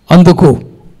 అందుకు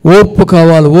ఓర్పు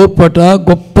కావాలి. ఓర్పట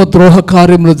గొప్ప ద్రోహ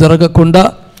కార్యములు జరగకుండా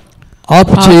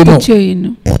ఆపు చేయను.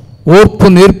 ఓర్పు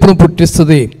నేర్పును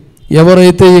పుట్టిస్తుంది.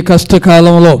 ఎవరైతే ఈ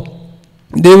కష్టకాలంలో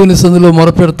దేవుని సన్నిధిలో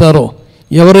మొరపెడతారో,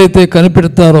 ఎవరైతే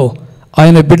కనిపెడతారో,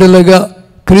 ఆయన బిడ్డలుగా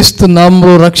క్రీస్తు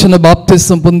నామములో రక్షణ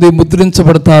బాప్తిసం పొంది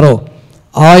ముద్రించబడతారో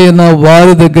ఆయన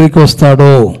వారి దగ్గరికి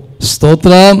వస్తాడు.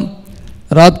 స్తోత్రం.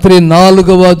 రాత్రి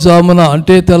 4వ జామున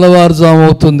అంటే తెల్లవారుజాము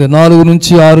అవుతుంది, 4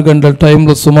 నుంచి 6 గంటల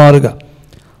టైంలో సుమారుగా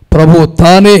ప్రభువు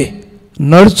తానే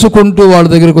నడుచుకుంటూ వాళ్ళ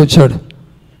దగ్గరికి వచ్చాడు.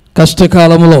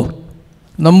 కష్టకాలంలో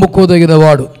నమ్ముకోదగిన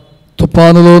వాడు.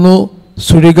 తుఫానులోను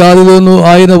సుడిగాలిలోను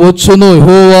ఆయన వచ్చును,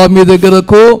 యెహోవా మీ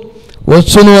దగ్గరకు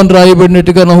వచ్చును అని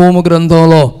రాయబడినట్టుగా నహూము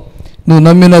గ్రంథంలో నువ్వు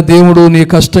నమ్మిన దేవుడు నీ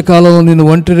కష్టకాలంలో నిన్ను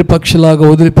ఒంటరి పక్షిలాగా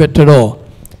వదిలిపెట్టడో.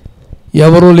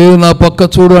 ఎవరూ లేరు నా పక్క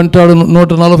చూడు అంటాడు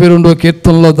 142వ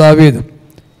కీర్తనలో దావీదు.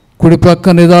 కుడి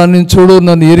ప్రక్క నిదానించుడు,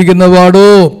 నన్ను ఎరిగినవాడు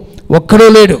ఒక్కడో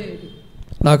లేడు,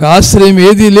 నాకు ఆశ్రయం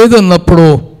ఏదీ లేదన్నప్పుడు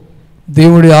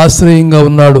దేవుడి ఆశ్రయంగా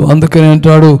ఉన్నాడు. అందుకని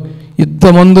అంటాడు,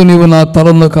 యుద్ధమందు నీవు నా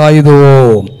తలను కాయదు,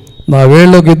 నా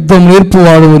వేళ్లకు యుద్ధం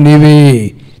నేర్పువాడు నీవే,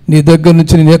 నీ దగ్గర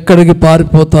నుంచి నేను ఎక్కడికి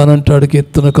పారిపోతానంటాడు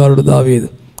కీర్తనకారుడు దావీదు.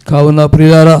 కావున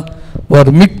ప్రియారా,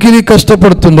 వారు మిక్కిలి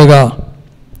కష్టపడుతుండగా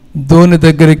ధోని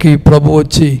దగ్గరికి ప్రభు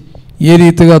వచ్చి ఏ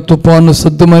రీతిగా తుఫాను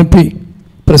సద్దుమంపి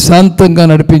ప్రశాంతంగా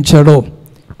నడిపించాడో,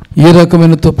 ఏ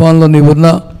రకమైన తుఫాన్లో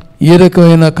నీవున్నా, ఏ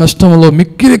రకమైన కష్టంలో,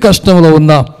 మిక్కిలి కష్టంలో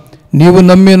ఉన్నా, నీవు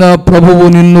నమ్మిన ప్రభువు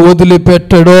నిన్ను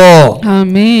వదిలిపెట్టడో.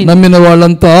 నమ్మిన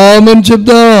వాళ్ళంతా ఆమేన్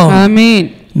చెప్దాం.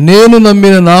 నేను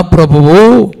నమ్మిన నా ప్రభువు,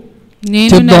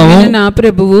 నా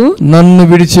ప్రభువు నన్ను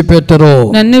విడిచిపెట్టరు,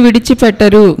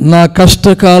 నా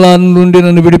కష్టకాలం నుండి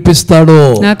నన్ను విడిపిస్తాడు,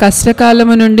 నా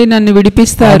కష్టకాలము నుండి నన్ను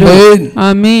విడిపిస్తాడు.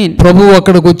 ఆమేన్. ప్రభువు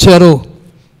అక్కడికి వచ్చారు,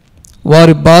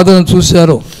 వారి బాధను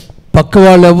చూశారు, పక్క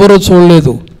వాళ్ళు ఎవరో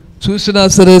చూడలేదు, చూసినా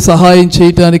సరే సహాయం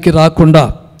చేయటానికి రాకుండా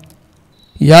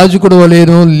యాజకుడు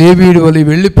వలేను లేవీయుడి వలె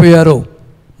వెళ్ళిపోయారు.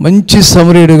 మంచి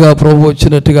సమరీయుడిగా ప్రభు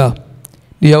వచ్చినట్టుగా.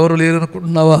 నీ ఎవరు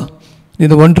లేరనుకుంటున్నావా?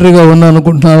 నేను ఒంటరిగా ఉన్నాను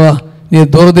అనుకుంటున్నావా? నేను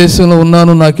దూరదేశంలో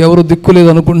ఉన్నాను, నాకెవరు దిక్కు లేదు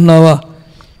అనుకుంటున్నావా?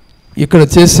 ఇక్కడ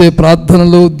చేసే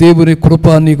ప్రార్థనలు దేవుని కృప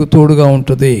నీకు తోడుగా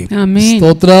ఉంటుంది.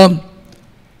 స్తోత్రం.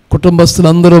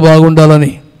 కుటుంబస్తులందరూ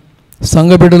బాగుండాలని,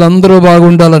 సంఘ బిడ్డలందరూ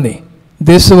బాగుండాలని,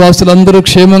 దేశవాసులందరూ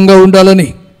క్షేమంగా ఉండాలని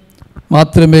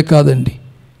మాత్రమే కాదండి,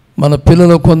 మన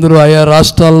పిల్లలు కొందరు ఆయా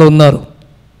రాష్ట్రాల్లో ఉన్నారు,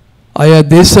 ఆయా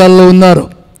దేశాల్లో ఉన్నారు,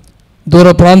 దూర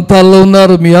ప్రాంతాల్లో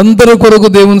ఉన్నారు. మీ అందరి కొరకు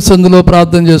దేవుని సన్నిధిలో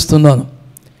ప్రార్థన చేస్తున్నాను.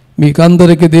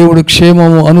 మీకందరికి దేవుడు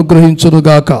క్షేమము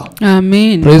అనుగ్రహించునుగాక.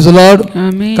 Praise the lord.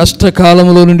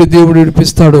 కష్టకాలంలో నుండి దేవుడు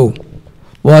విడిపిస్తాడు.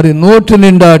 వారి నోటి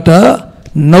నిండాట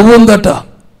నవ్వుందట,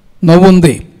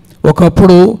 నవ్వుంది.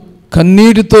 ఒకప్పుడు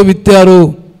కన్నీటితో విత్తారు,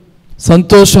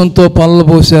 సంతోషంతో పనులు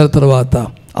పోసారు. తర్వాత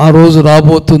ఆ రోజు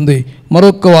రాబోతుంది.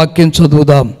 మరొక వాక్యం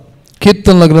చదువుదాం.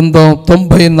 కీర్తనల గ్రంథం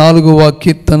 94వ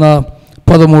కీర్తన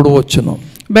 13వ వచనం.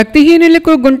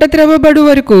 భక్తిహీనులకు గుంట త్రవ్వబడు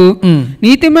వరకు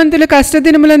నీతిమంతుల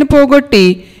కష్టదినములను పోగొట్టి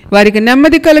వారికి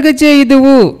నెమ్మది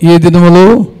కలుగజేయుదువు. ఏ దినములు?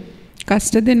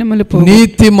 కష్టదినములు.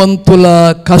 నీతిమంతుల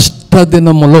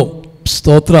కష్టదినములో.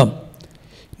 స్తోత్రం.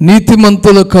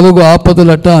 నీతిమంతుల కలుగు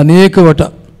ఆపదలట అనేకవట.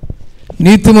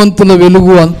 నీతిమంతుల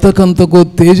వెలుగు అంతకంతకు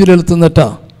తేజులెళ్తుందట.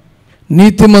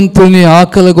 నీతిమంతుని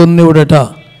ఆకలి కొన్నివుడట.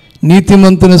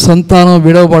 నీతిమంతుని సంతానం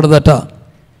విడవబడదట.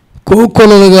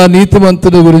 కోకొలలుగా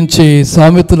నీతిమంతుల గురించి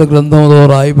సామెతల గ్రంథంలో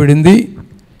రాయబడింది.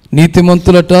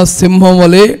 నీతిమంతులట సింహం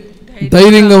వలె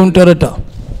ధైర్యంగా ఉంటారట.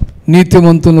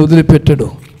 నీతిమంతులను వదిలిపెట్టడు.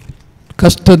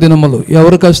 కష్టదినములు.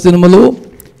 ఎవరు కష్టదినములు?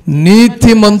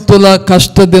 నీతిమంతుల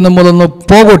కష్టదినములను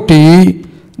పోగొట్టి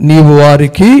నీవు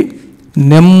వారికి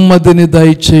నెమ్మదిని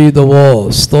దయచేయుదవో.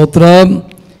 స్తోత్రం.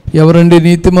 ఎవరండి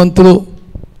నీతిమంతులు?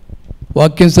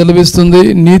 వాక్యం సెలవిస్తుంది,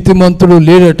 నీతిమంతుడు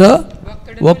లేడట,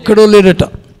 ఒక్కడో లేడట.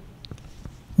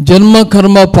 జన్మ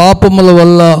కర్మ పాపముల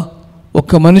వల్ల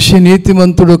ఒక మనిషి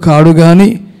నీతిమంతుడు కాడు, కానీ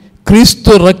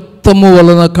క్రీస్తు రక్తము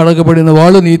వలన కడగబడిన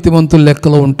వాళ్ళు నీతిమంతులు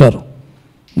లెక్కలో ఉంటారు.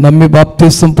 నమ్మి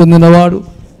బాప్తిసం పొందినవాడు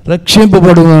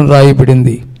రక్షింపబడునని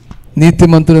రాయబడింది.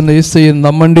 నీతిమంతుడైన యేసయ్యను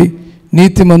నమ్మండి.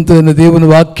 నీతిమంతుడైన దేవుని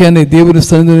వాక్యాన్ని, దేవుని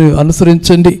సన్నిధిని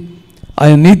అనుసరించండి.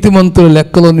 ఆయన నీతిమంతుల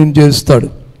లెక్కలో నేను చేరుస్తాడు.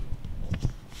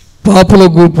 పాపుల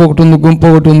గుంపు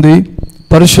ఒకటి ఉంది,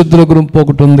 పరిశుద్ధుల గుంపు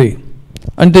ఒకటి ఉంది.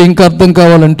 అంటే ఇంకా అర్థం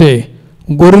కావాలంటే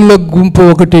గొర్రెల గుంపు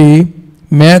ఒకటి,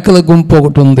 మేకల గుంపు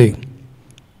ఒకటి ఉంది.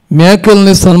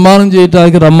 మేకల్ని సన్మానం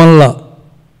చేయటానికి రమ్మల్లా,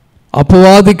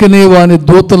 అపవాదికిని వాని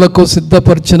దూతలకు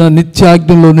సిద్ధపరిచిన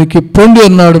నిత్యాగ్నిలోనికి పొండి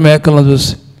అన్నాడు మేకలను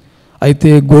చూసి. అయితే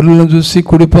గొర్రెలను చూసి,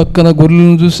 కుడి పక్కన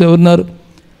గొర్రెలను చూసి ఎవరున్నారు?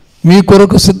 మీ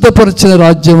కొరకు సిద్ధపరిచిన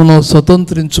రాజ్యమును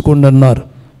స్వతంత్రించుకోండి అన్నారు.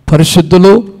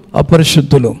 పరిశుద్ధులు,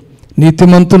 అపరిశుద్ధులు,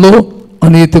 నీతిమంతులు,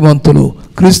 అనీతిమంతులు,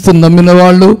 క్రీస్తుని నమ్మిన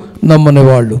వాళ్ళు, నమ్మని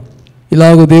వాళ్ళు.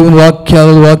 ఇలాగ దేవుని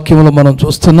వాక్యములు మనం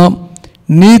చూస్తున్నాం.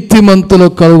 నీతిమంతులు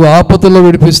కలుగు ఆపదలో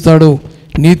విడిపిస్తాడు,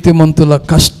 నీతిమంతుల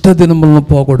కష్టదినములను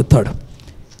పోగొడతాడు.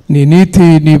 నీ నీతి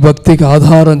నీ భక్తికి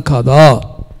ఆధారం కాదా?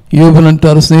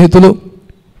 యోబునంటారు స్నేహితులు,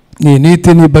 నీ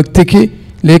నీతి నీ భక్తికి,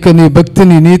 లేక నీ భక్తి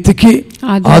నీ నీతికి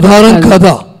ఆధారం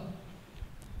కాదా?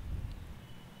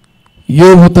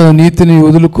 యోబు తన నీతిని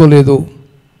వదులుకోలేదు,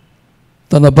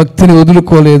 తన భక్తిని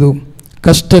వదులుకోలేదు.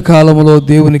 కష్టకాలంలో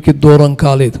దేవునికి దూరం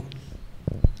కాలేదు.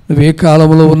 నువ్వే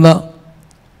కాలంలో ఉన్నా,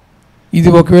 ఇది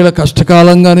ఒకవేళ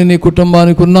కష్టకాలంగానే నీ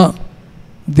కుటుంబానికి ఉన్నా,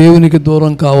 దేవునికి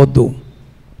దూరం కావద్దు.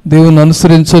 దేవుని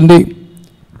అనుసరించండి.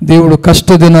 దేవుడు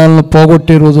కష్టదినాలను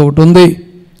పోగొట్టే రోజు ఒకటి ఉంది,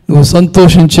 నువ్వు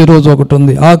సంతోషించే రోజు ఒకటి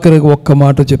ఉంది. ఆఖరికి ఒక్క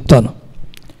మాట చెప్తాను.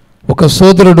 ఒక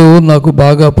సోదరుడు నాకు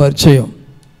బాగా పరిచయం.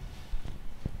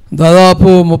 దాదాపు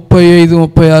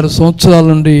 35-36 సంవత్సరాల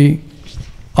నుండి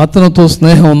అతనితో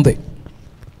స్నేహం ఉంది.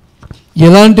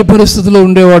 ఎలాంటి పరిస్థితుల్లో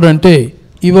ఉండేవాడు అంటే,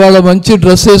 ఇవాళ మంచి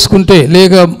డ్రెస్ వేసుకుంటే,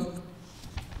 లేక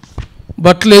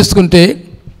బట్టలు వేసుకుంటే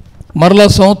మరలా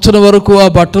సంవత్సరం వరకు ఆ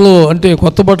బట్టలు, అంటే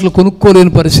కొత్త బట్టలు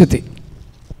కొనుక్కోలేని పరిస్థితి.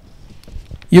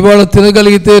 ఇవాళ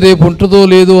తినగలిగితే రేపు ఉంటుందో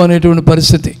లేదో అనేటువంటి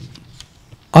పరిస్థితి.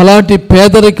 అలాంటి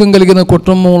పేదరికం కలిగిన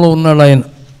కుటుంబంలో ఉన్నాడు ఆయన.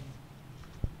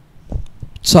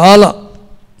 చాలా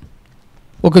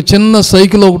ఒక చిన్న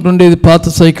సైకిల్ ఒకటి ఉండేది, పాత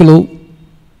సైకిలు,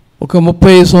 ఒక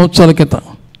 30 సంవత్సరాల క్రితం.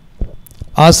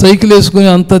 ఆ సైకిల్ వేసుకుని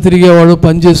అంతా తిరిగేవాడు,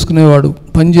 పని చేసుకునేవాడు.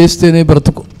 పని చేస్తేనే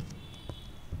బ్రతుకు.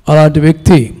 అలాంటి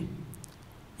వ్యక్తి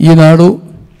ఈనాడు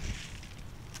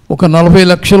ఒక 40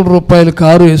 లక్షల రూపాయల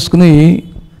కారు వేసుకుని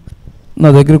నా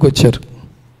దగ్గరికి వచ్చారు.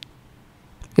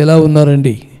 ఎలా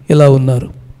ఉన్నారండి? ఎలా ఉన్నారు?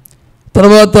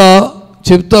 తర్వాత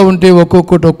చెప్తా ఉంటే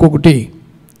ఒక్కొక్కటి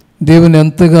దేవుని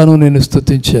ఎంతగానో నేను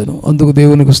స్తుతించాను. అందుకు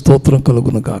దేవునికి స్తోత్రం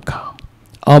కలుగును గాక.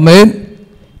 ఆమేన్.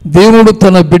 దేవుడు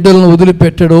తన బిడ్డలను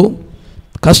వదిలిపెట్టడు.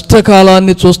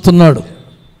 కష్టకాలాన్ని చూస్తున్నాడు.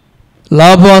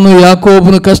 లాబాను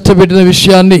యాకోబును కష్టపెట్టిన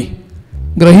విషయాన్ని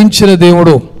గ్రహించిన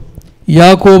దేవుడు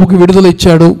యాకోబుకి విడుదల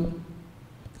ఇచ్చాడు.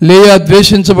 లేయా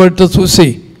ద్వేషించబడట చూసి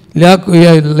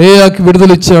లేయాకి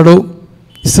విడుదల ఇచ్చాడు.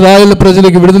 ఇశ్రాయేల్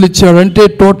ప్రజలకి విడుదల ఇచ్చాడు. అంటే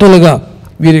టోటల్గా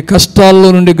వీరి కష్టాల్లో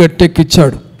నుండి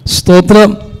గట్టెక్కిచ్చాడు.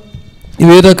 స్తోత్రం.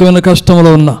 ఏ రకమైన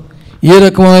కష్టంలో ఉన్నా, ఏ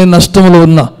రకమైన నష్టంలో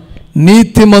ఉన్నా,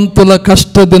 నీతిమంతుల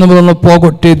కష్ట దినములను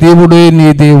పోగొట్టే దేవుడే నీ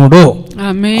దేవుడు.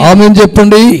 ఆమేన్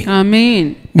చెప్పండి. ఆమేన్.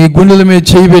 మీ గుండెల మీద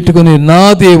చేయి పెట్టుకుని, నా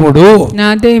దేవుడు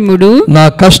నా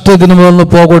కష్ట దినములను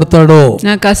పోగొడతాడు,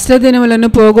 నా కష్ట దినములను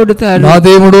పోగొడతాడు. నా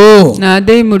దేవుడు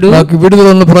నాకు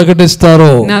విడుదలను ప్రకటిస్తారు,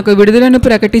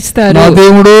 నా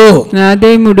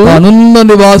దేవుడు తానున్న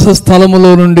నివాస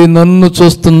స్థలములో నుండి నన్ను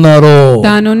చూస్తున్నారు.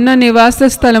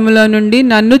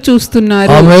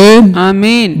 ఆమేన్.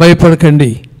 ఆమేన్.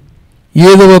 భయపడకండి.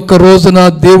 ఏదో ఒక్క రోజున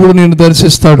దేవుడు నిన్ను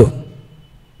దర్శిస్తాడు.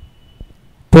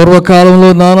 పూర్వకాలంలో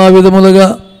నానా విధములుగా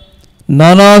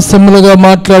నానాసములుగా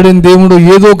మాట్లాడిన దేవుడు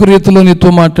ఏదో ఒక రీతిలో నీతో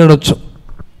మాట్లాడవచ్చు,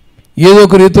 ఏదో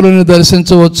ఒక రీతిలో నేను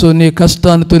దర్శించవచ్చు. నీ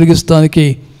కష్టాన్ని తొలగిస్తానికి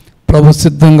ప్రభు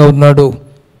సిద్ధంగా ఉన్నాడు.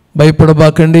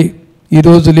 భయపడబాకండి.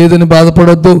 ఈరోజు లేదని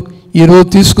బాధపడొద్దు. ఈరోజు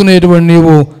తీసుకునేటువంటి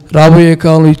నీవు రాబోయే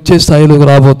కాలంలో ఇచ్చే స్థాయిలోకి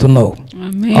రాబోతున్నావు.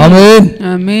 ఆమేన్.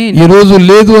 ఈరోజు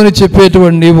లేదు అని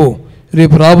చెప్పేటువంటి నీవు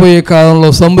రేపు రాబోయే కాలంలో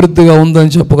సమృద్ధిగా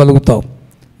ఉందని చెప్పగలుగుతావు.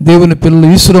 దేవుని పిల్లలు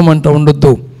ఈశ్వరం అంట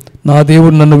ఉండొద్దు. నా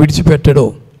దేవుడు నన్ను విడిచిపెట్టడు,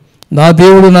 నా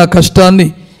దేవుడు నా కష్టాన్ని,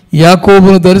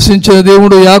 యాకోబును దర్శించిన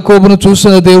దేవుడు, యాకోబును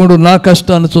చూసిన దేవుడు నా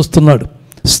కష్టాన్ని చూస్తున్నాడు.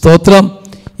 స్తోత్రం.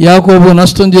 యాకోబు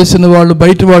నష్టం చేసిన వాళ్ళు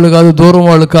బయట వాళ్ళు కాదు, దూరం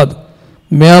వాళ్ళు కాదు,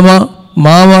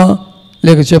 మామ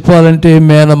లేక చెప్పాలంటే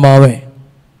మామే.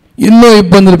 ఎన్నో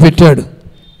ఇబ్బందులు పెట్టాడు.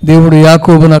 దేవుడు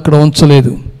యాకోబును అక్కడ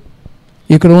ఉంచలేదు.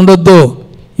 ఇక్కడ ఉండొద్దు.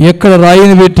 ఎక్కడ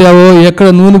రాయిని పెట్టావో, ఎక్కడ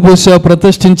నూనె పోసావో,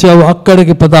 ప్రతిష్ఠించావో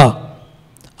అక్కడికి పద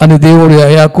అని దేవుడు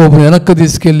యాకోబును వెనక్కి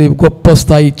తీసుకెళ్ళి గొప్ప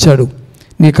స్థాయి ఇచ్చాడు.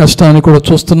 నీ కష్టాన్ని కూడా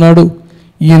చూస్తున్నాడు.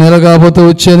 ఈ నెల కాకపోతే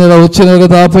వచ్చే నెల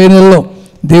కదా ఆపై నెలలో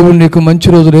దేవుడు నీకు మంచి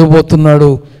రోజులు ఇవ్వబోతున్నాడు.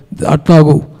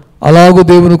 అలాగూ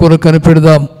దేవుని కొరకు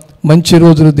కనిపెడదాం. మంచి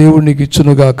రోజులు దేవుడు నీకు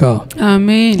ఇచ్చునుగాక.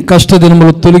 ఆమేన్. కష్ట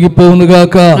దినములు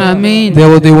తొలగిపోవునుగాక. ఆమేన్.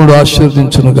 దేవదేవుడు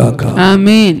ఆశీర్వదించునుగాక.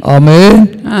 ఆమేన్. ఆమేన్.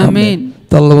 ఆమేన్.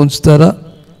 తల్ల ఉంచుతారా?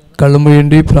 కళ్ళు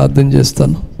మూయండి, ప్రార్థన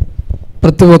చేస్తాను.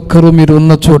 ప్రతి ఒక్కరూ మీరు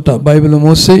ఉన్న చోట బైబిల్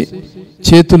మూసి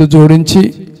చేతులు జోడించి,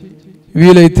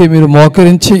 వీలైతే మీరు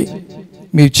మోకరించి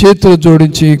మీ చేతులు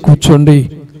జోడించి కూర్చోండి.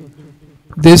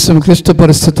 దేశం క్లిష్ట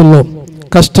పరిస్థితుల్లో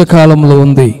కష్టకాలంలో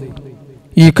ఉంది.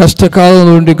 ఈ కష్టకాలం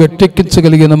నుండి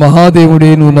గట్టెక్కించగలిగిన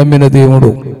మహాదేవుడే నువ్వు నమ్మిన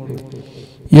దేవుడు.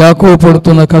 యాకోబు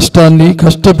పడుతున్న కష్టాన్ని,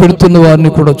 కష్టపెడుతున్న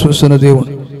వారిని కూడా చూసిన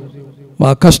దేవుడు.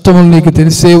 మా కష్టములు నీకు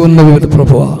తెలిసే ఉన్నవి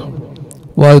ప్రభువా,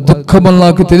 వారి దుఃఖములు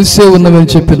నాకు తెలిసే ఉన్నవని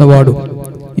చెప్పిన వాడు.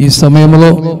 ఈ సమయంలో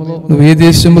నువ్వు ఏ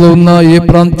దేశంలో ఉన్నా, ఏ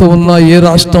ప్రాంతం ఉన్నా, ఏ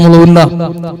రాష్ట్రంలో ఉన్నా,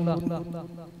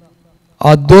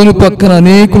 ఆ ధోని పక్కన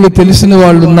అనేకులు తెలిసిన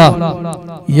వాళ్ళున్నా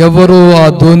ఎవరో ఆ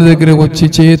ధోని దగ్గరికి వచ్చి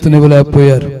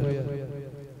చేయుతనివ్వలేకపోయారు.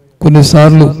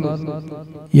 కొన్నిసార్లు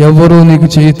ఎవరో నీకు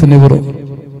చేయుతనివ్వరు.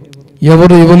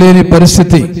 ఎవరు ఇవ్వలేని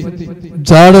పరిస్థితి,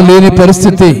 జాడలేని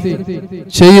పరిస్థితి,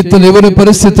 చేయుతనివ్వని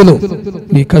పరిస్థితులు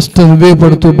నీ కష్టం నువ్వే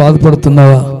పడుతూ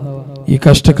బాధపడుతున్నావా? ఈ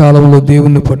కష్టకాలంలో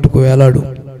దేవుణ్ణి పట్టుకు వేలాడు.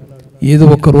 ఏదో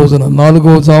ఒక రోజున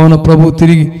 4వ జామున ప్రభు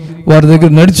తిరిగి వారి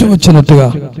దగ్గర నడిచి వచ్చినట్టుగా,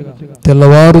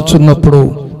 తెల్లవారుచున్నప్పుడు,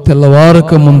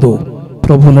 తెల్లవారక ముందు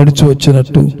ప్రభు నడిచి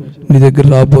వచ్చినట్టు నీ దగ్గర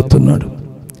రాబోతున్నాడు.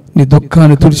 నీ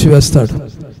దుఃఖాన్ని తుడిచివేస్తాడు,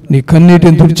 నీ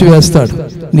కన్నీటిని తుడిచివేస్తాడు,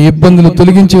 నీ ఇబ్బందులు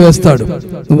తొలగించి వేస్తాడు.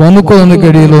 నువ్వు అనుకోని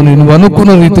గడియలో, నువ్వు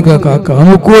అనుకున్న రీతిగా కాక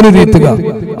అనుకోని రీతిగా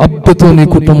అద్భుతం నీ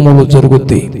కుటుంబంలో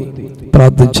జరుగుద్ది.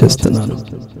 ప్రార్థన చేస్తున్నాను.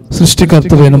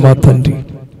 సృష్టికర్తమైన మా తండ్రి,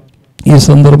 ఈ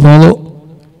సందర్భంలో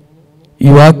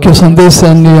ఈ వాక్య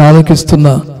సందేశాన్ని ఆలకిస్తున్న,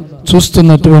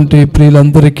 చూస్తున్నటువంటి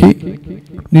ప్రియులందరికీ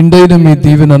నిండైన మీ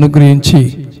దీవెన అనుగ్రహించి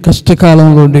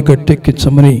కష్టకాలంలో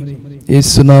గట్టెక్కించమని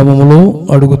యేసు నామములో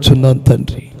అడుగుచున్నాను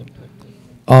తండ్రి.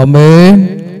 ఆమేన్.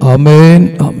 ఆమేన్.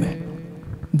 ఆమేన్.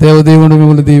 దేవదేవుడు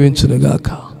మిమ్మల్ని దీవించునుగాక.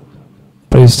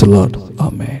 Praise the lord.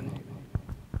 ఆమేన్.